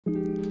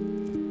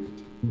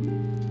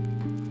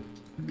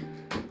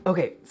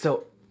Okay,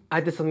 so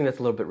I did something that's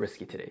a little bit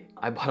risky today.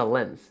 I bought a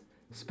lens.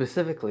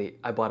 Specifically,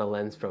 I bought a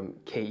lens from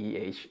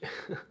KEH.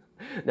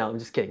 No, I'm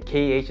just kidding.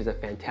 KEH is a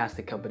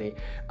fantastic company.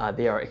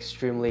 They are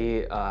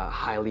extremely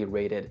highly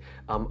rated.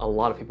 A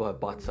lot of people have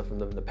bought stuff from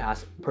them in the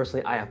past.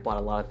 Personally, I have bought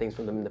a lot of things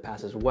from them in the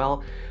past as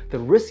well. The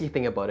risky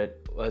thing about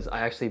it was I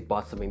actually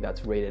bought something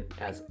that's rated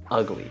as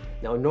ugly.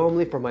 Now,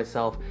 normally for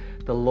myself,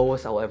 the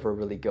lowest I'll ever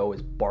really go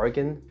is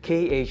bargain.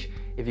 KEH,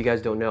 if you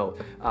guys don't know,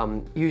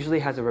 usually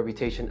has a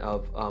reputation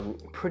of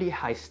pretty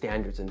high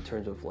standards in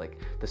terms of like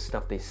the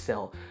stuff they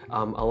sell.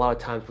 A lot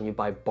of times when you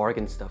buy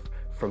bargain stuff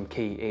from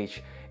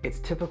KEH, it's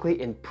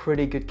typically in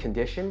pretty good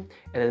condition,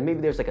 and then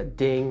maybe there's like a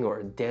ding or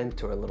a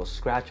dent or a little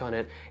scratch on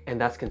it, and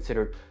that's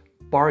considered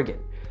bargain.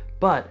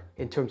 But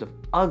in terms of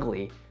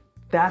ugly,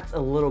 that's a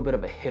little bit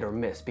of a hit or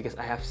miss, because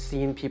I have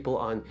seen people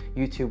on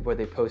YouTube where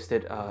they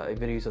posted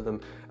videos of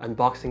them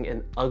unboxing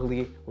an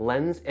ugly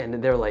lens,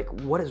 and they're like,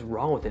 what is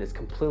wrong with it? It's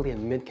completely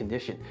in mint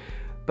condition.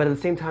 But at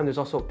the same time, there's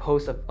also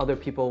posts of other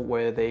people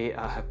where they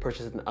have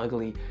purchased an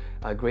ugly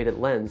graded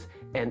lens,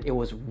 and it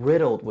was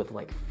riddled with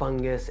like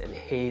fungus and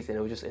haze, and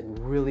it was just in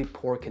really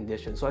poor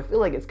condition. So I feel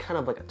like it's kind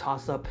of like a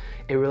toss-up.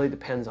 It really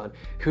depends on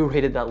who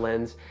rated that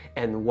lens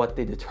and what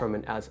they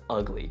determine as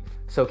ugly.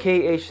 So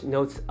KEH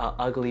notes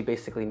ugly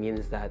basically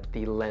means that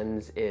the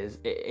lens is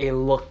a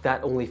look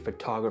that only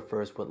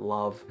photographers would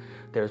love.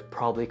 There's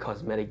probably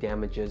cosmetic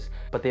damages,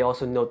 but they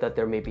also note that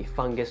there may be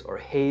fungus or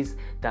haze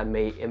that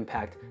may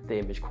impact the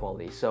image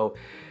quality. So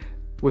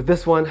with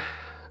this one,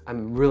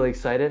 I'm really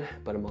excited,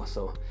 but I'm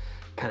also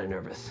kind of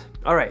nervous.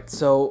 All right,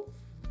 so,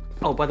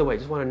 oh, by the way,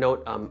 just want to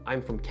note,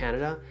 I'm from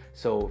Canada.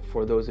 So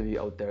for those of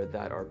you out there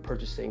that are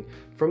purchasing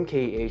from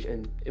KEH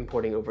and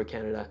importing over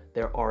Canada,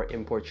 there are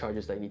import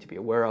charges that you need to be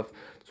aware of.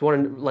 Just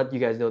want to let you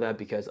guys know that,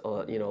 because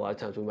you know, a lot of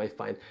times we might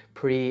find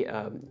pretty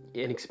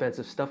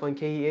inexpensive stuff on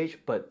KEH,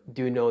 but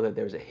do know that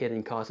there's a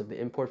hidden cost of the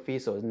import fee,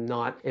 so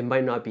it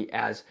might not be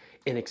as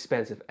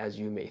inexpensive as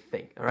you may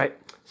think. All right,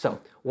 so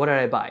what did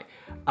I buy?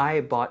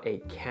 I bought a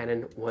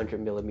Canon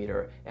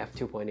 100mm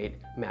f2.8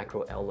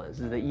 macro L lens.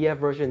 This is the EF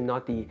version,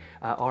 not the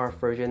RF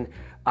version.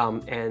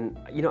 And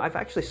you know, I've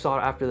actually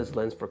sought after this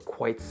lens for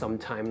quite some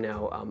time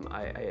now.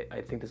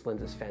 I think this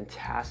lens is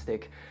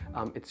fantastic.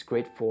 It's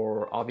great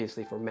for,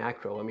 obviously, for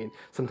macro. I mean,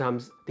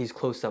 sometimes these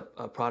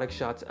close-up product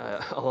shots,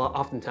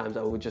 oftentimes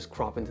I would just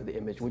crop into the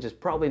image, which is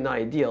probably not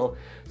ideal.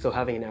 So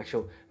having an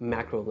actual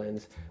macro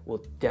lens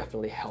will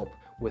definitely help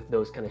with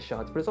those kind of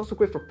shots. But it's also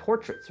great for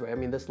portraits, right? I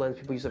mean, this lens,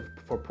 people use it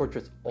for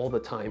portraits all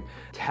the time.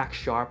 Tack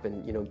sharp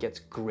and, you know, gets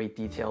great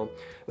detail.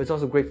 But it's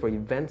also great for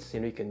events. You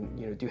know, you can,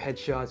 you know, do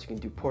headshots, you can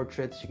do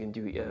portraits, you can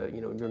do,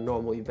 you know, your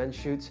normal event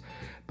shoots.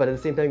 But at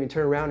the same time, you can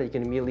turn around and you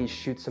can immediately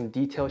shoot some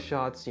detail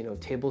shots, you know,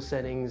 table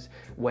settings,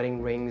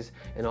 wedding rings,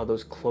 and all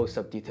those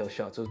close-up detail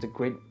shots. So it's a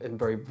great and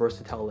very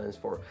versatile lens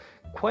for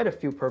quite a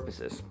few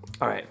purposes.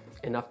 All right,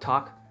 enough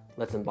talk.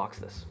 Let's unbox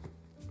this.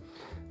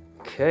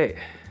 Okay.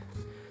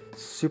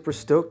 Super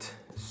stoked,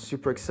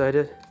 super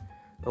excited,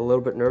 a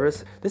little bit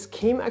nervous. This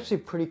came actually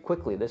pretty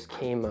quickly. This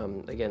came,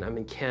 again, I'm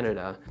in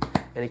Canada,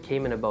 and it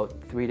came in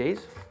about 3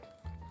 days.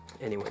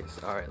 Anyways,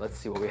 all right, let's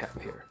see what we have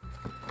here.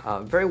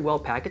 Very well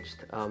packaged.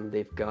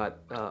 They've got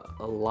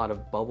a lot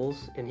of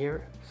bubbles in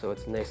here, so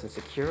it's nice and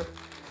secure.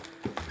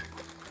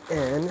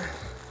 And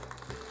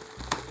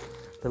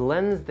the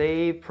lens,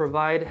 they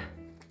provide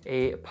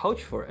a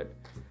pouch for it.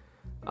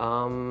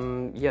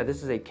 Yeah,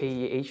 this is a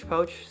KEH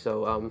pouch.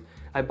 So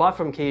I bought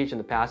from KEH in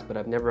the past, but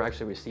I've never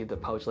actually received a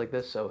pouch like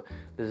this. So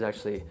this is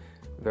actually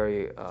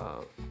very,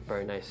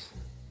 very nice.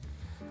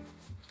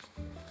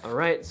 All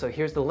right, so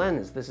here's the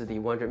lens. This is the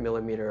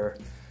 100mm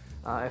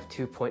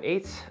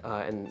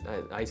f2.8, and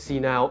I see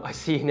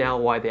now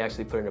why they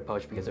actually put it in a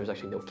pouch, because there's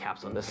actually no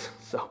caps on this.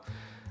 So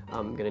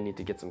I'm gonna need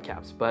to get some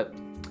caps. But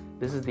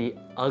this is the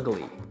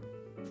ugly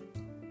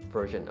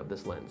version of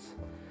this lens.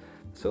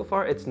 So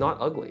far, it's not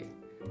ugly.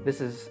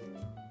 This is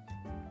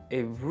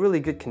a really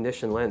good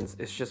condition lens.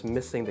 It's just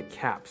missing the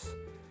caps.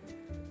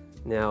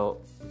 Now,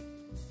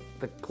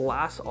 the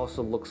glass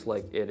also looks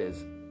like it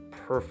is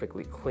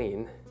perfectly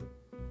clean.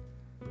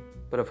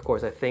 But of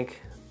course, I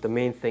think the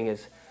main thing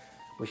is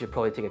we should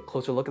probably take a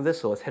closer look at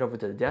this. So let's head over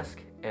to the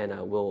desk and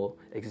we'll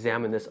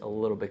examine this a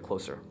little bit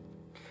closer.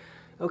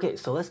 Okay,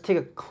 so let's take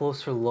a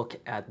closer look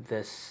at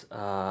this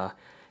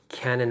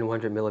Canon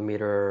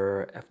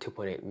 100mm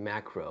f2.8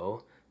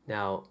 macro.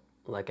 Now,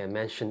 like I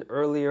mentioned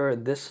earlier,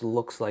 this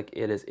looks like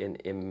it is in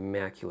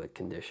immaculate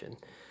condition.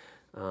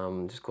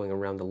 Just going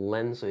around the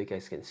lens so you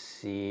guys can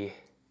see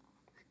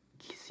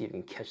if you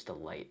can catch the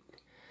light.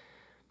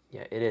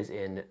 Yeah, it is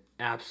in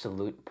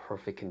absolute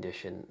perfect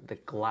condition. The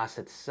glass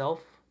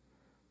itself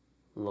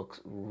looks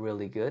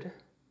really good.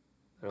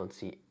 I don't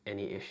see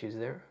any issues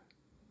there.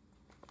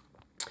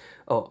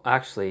 Oh,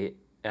 actually,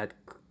 at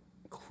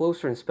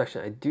closer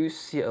inspection, I do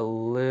see a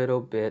little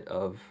bit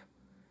of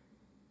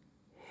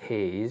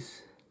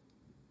haze.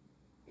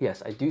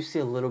 Yes, I do see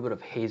a little bit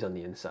of haze on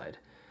the inside,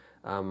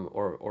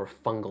 or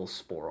fungal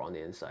spore on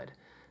the inside.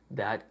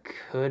 That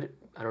could,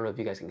 I don't know if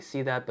you guys can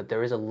see that, but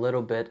there is a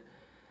little bit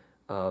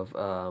of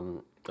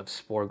of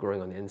spore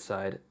growing on the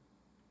inside.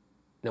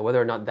 Now,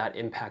 whether or not that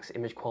impacts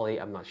image quality,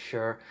 I'm not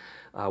sure.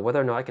 Whether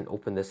or not I can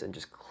open this and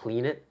just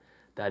clean it,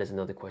 that is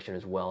another question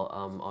as well.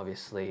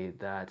 Obviously,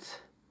 that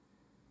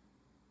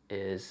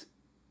is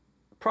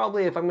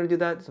probably, if I'm going to do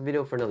that, it's a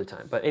video for another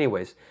time. But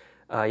anyways,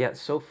 yeah,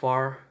 so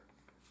far,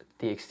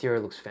 the exterior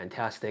looks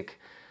fantastic.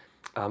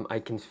 I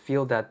can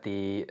feel that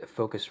the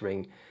focus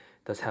ring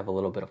does have a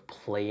little bit of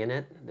play in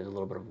it. There's a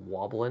little bit of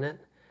wobble in it,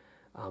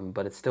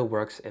 but it still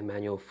works, and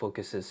manual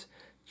focuses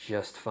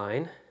just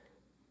fine.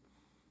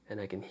 And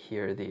I can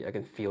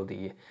feel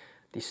the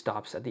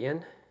stops at the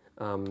end.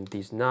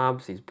 These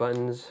knobs, these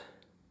buttons,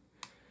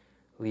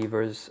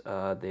 levers,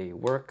 they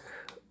work.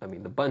 I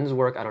mean, the buttons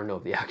work. I don't know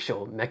if the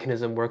actual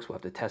mechanism works. We'll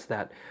have to test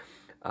that.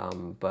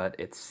 But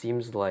it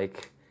seems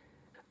like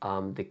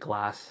the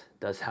glass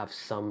does have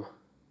some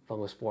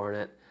fungal spore in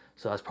it,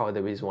 so that's probably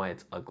the reason why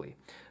it's ugly.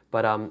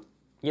 But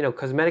you know,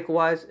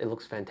 cosmetic-wise, it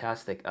looks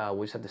fantastic.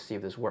 We just have to see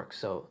if this works.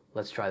 So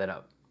let's try that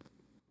out.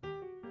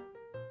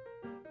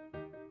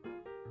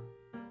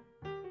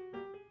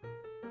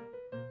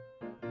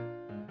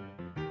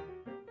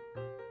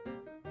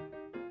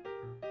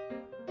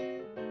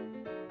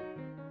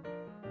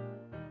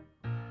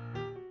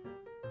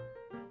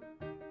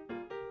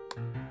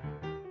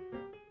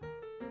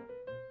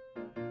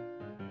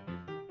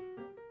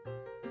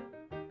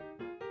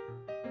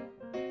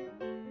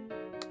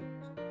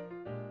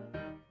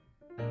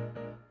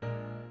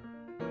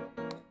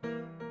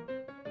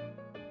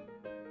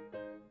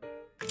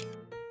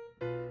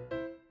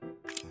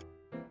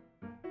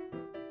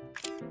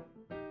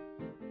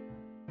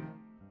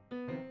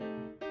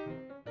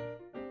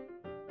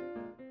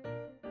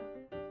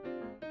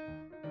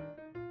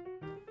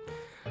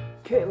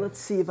 Okay, let's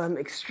see if I'm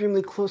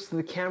extremely close to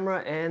the camera,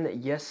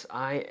 and yes,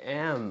 I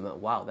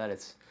am. Wow, that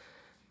is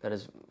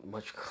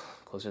much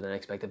closer than I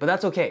expected, but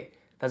that's okay.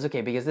 That's okay,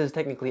 because this is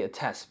technically a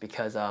test,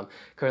 because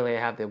currently I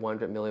have the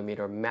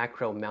 100mm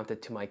macro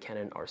mounted to my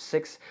Canon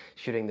R6,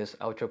 shooting this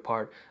outro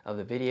part of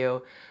the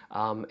video,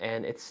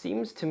 and it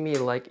seems to me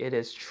like it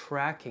is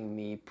tracking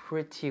me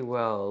pretty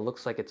well. It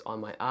looks like it's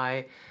on my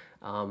eye.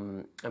 I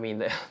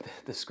mean,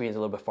 the screen is a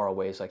little bit far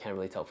away, so I can't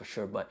really tell for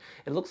sure, but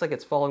it looks like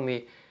it's following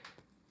me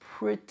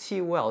pretty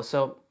well.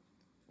 So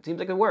it seems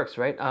like it works,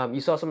 right? You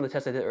saw some of the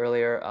tests I did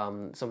earlier.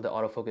 Some of the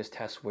autofocus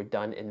tests were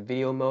done in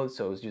video mode,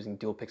 so it was using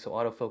dual pixel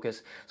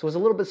autofocus. So it was a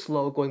little bit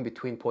slow going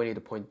between point A to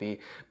point B,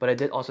 but I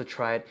did also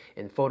try it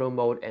in photo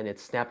mode, and it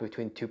snapped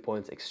between 2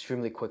 points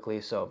extremely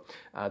quickly, so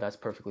that's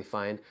perfectly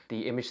fine.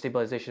 The image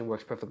stabilization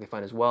works perfectly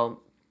fine as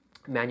well.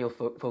 Manual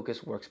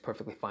focus works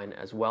perfectly fine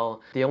as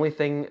well. The only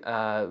thing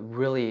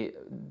really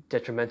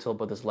detrimental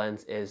about this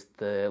lens is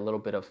the little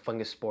bit of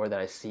fungus spore that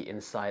I see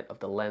inside of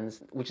the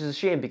lens, which is a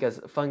shame because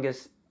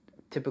fungus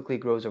typically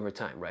grows over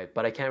time, right?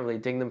 But I can't really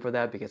ding them for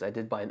that because I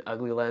did buy an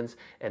ugly lens,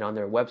 and on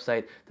their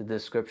website, the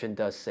description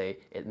does say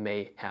it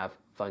may have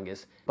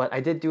fungus. But I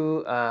did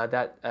do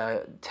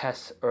that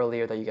test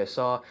earlier that you guys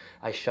saw.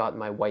 I shot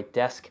my white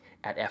desk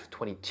at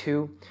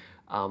f/22.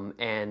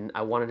 And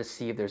I wanted to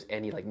see if there's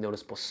any like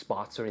noticeable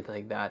spots or anything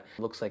like that.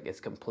 It looks like it's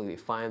completely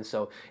fine,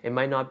 so it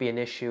might not be an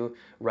issue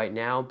right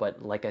now,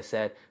 but like I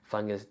said,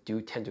 fungus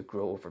do tend to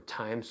grow over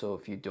time, so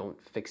if you don't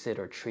fix it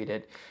or treat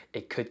it,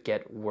 it could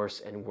get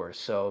worse and worse.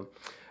 So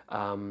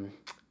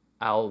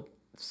I'll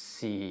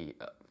see.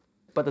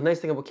 But the nice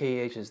thing about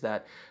KEH is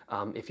that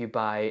if you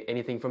buy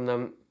anything from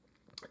them,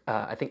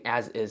 I think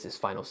as is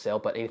final sale,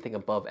 but anything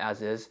above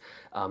as is,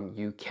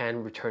 you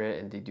can return it,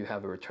 and they do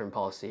have a return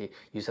policy.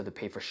 You just have to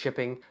pay for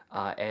shipping.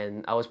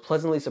 And I was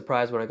pleasantly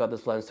surprised when I got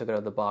this lens, took it out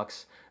of the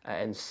box,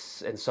 and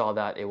saw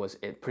that it was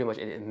pretty much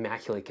in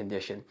immaculate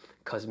condition,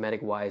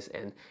 cosmetic-wise,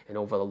 and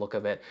over the look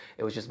of it.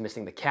 It was just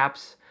missing the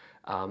caps,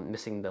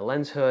 missing the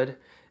lens hood,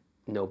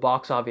 no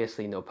box,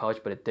 obviously, no pouch,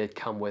 but it did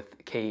come with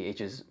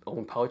KEH's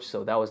own pouch,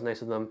 so that was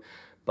nice of them.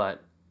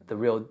 But the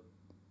real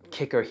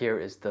kicker here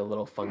is the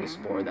little fungus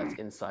spore that's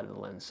inside of the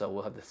lens, so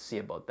we'll have to see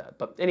about that.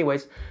 But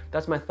anyways,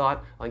 that's my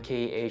thought on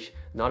KEH.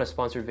 Not a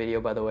sponsored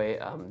video, by the way.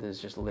 This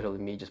is just literally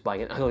me just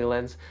buying an ugly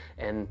lens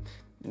and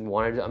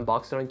wanted to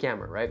unbox it on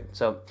camera, right?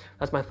 So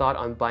that's my thought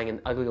on buying an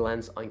ugly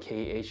lens on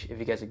KEH. If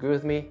you guys agree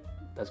with me,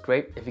 that's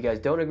great. If you guys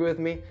don't agree with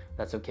me,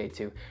 that's okay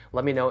too.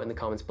 Let me know in the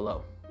comments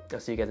below. I'll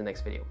see you guys in the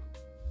next video.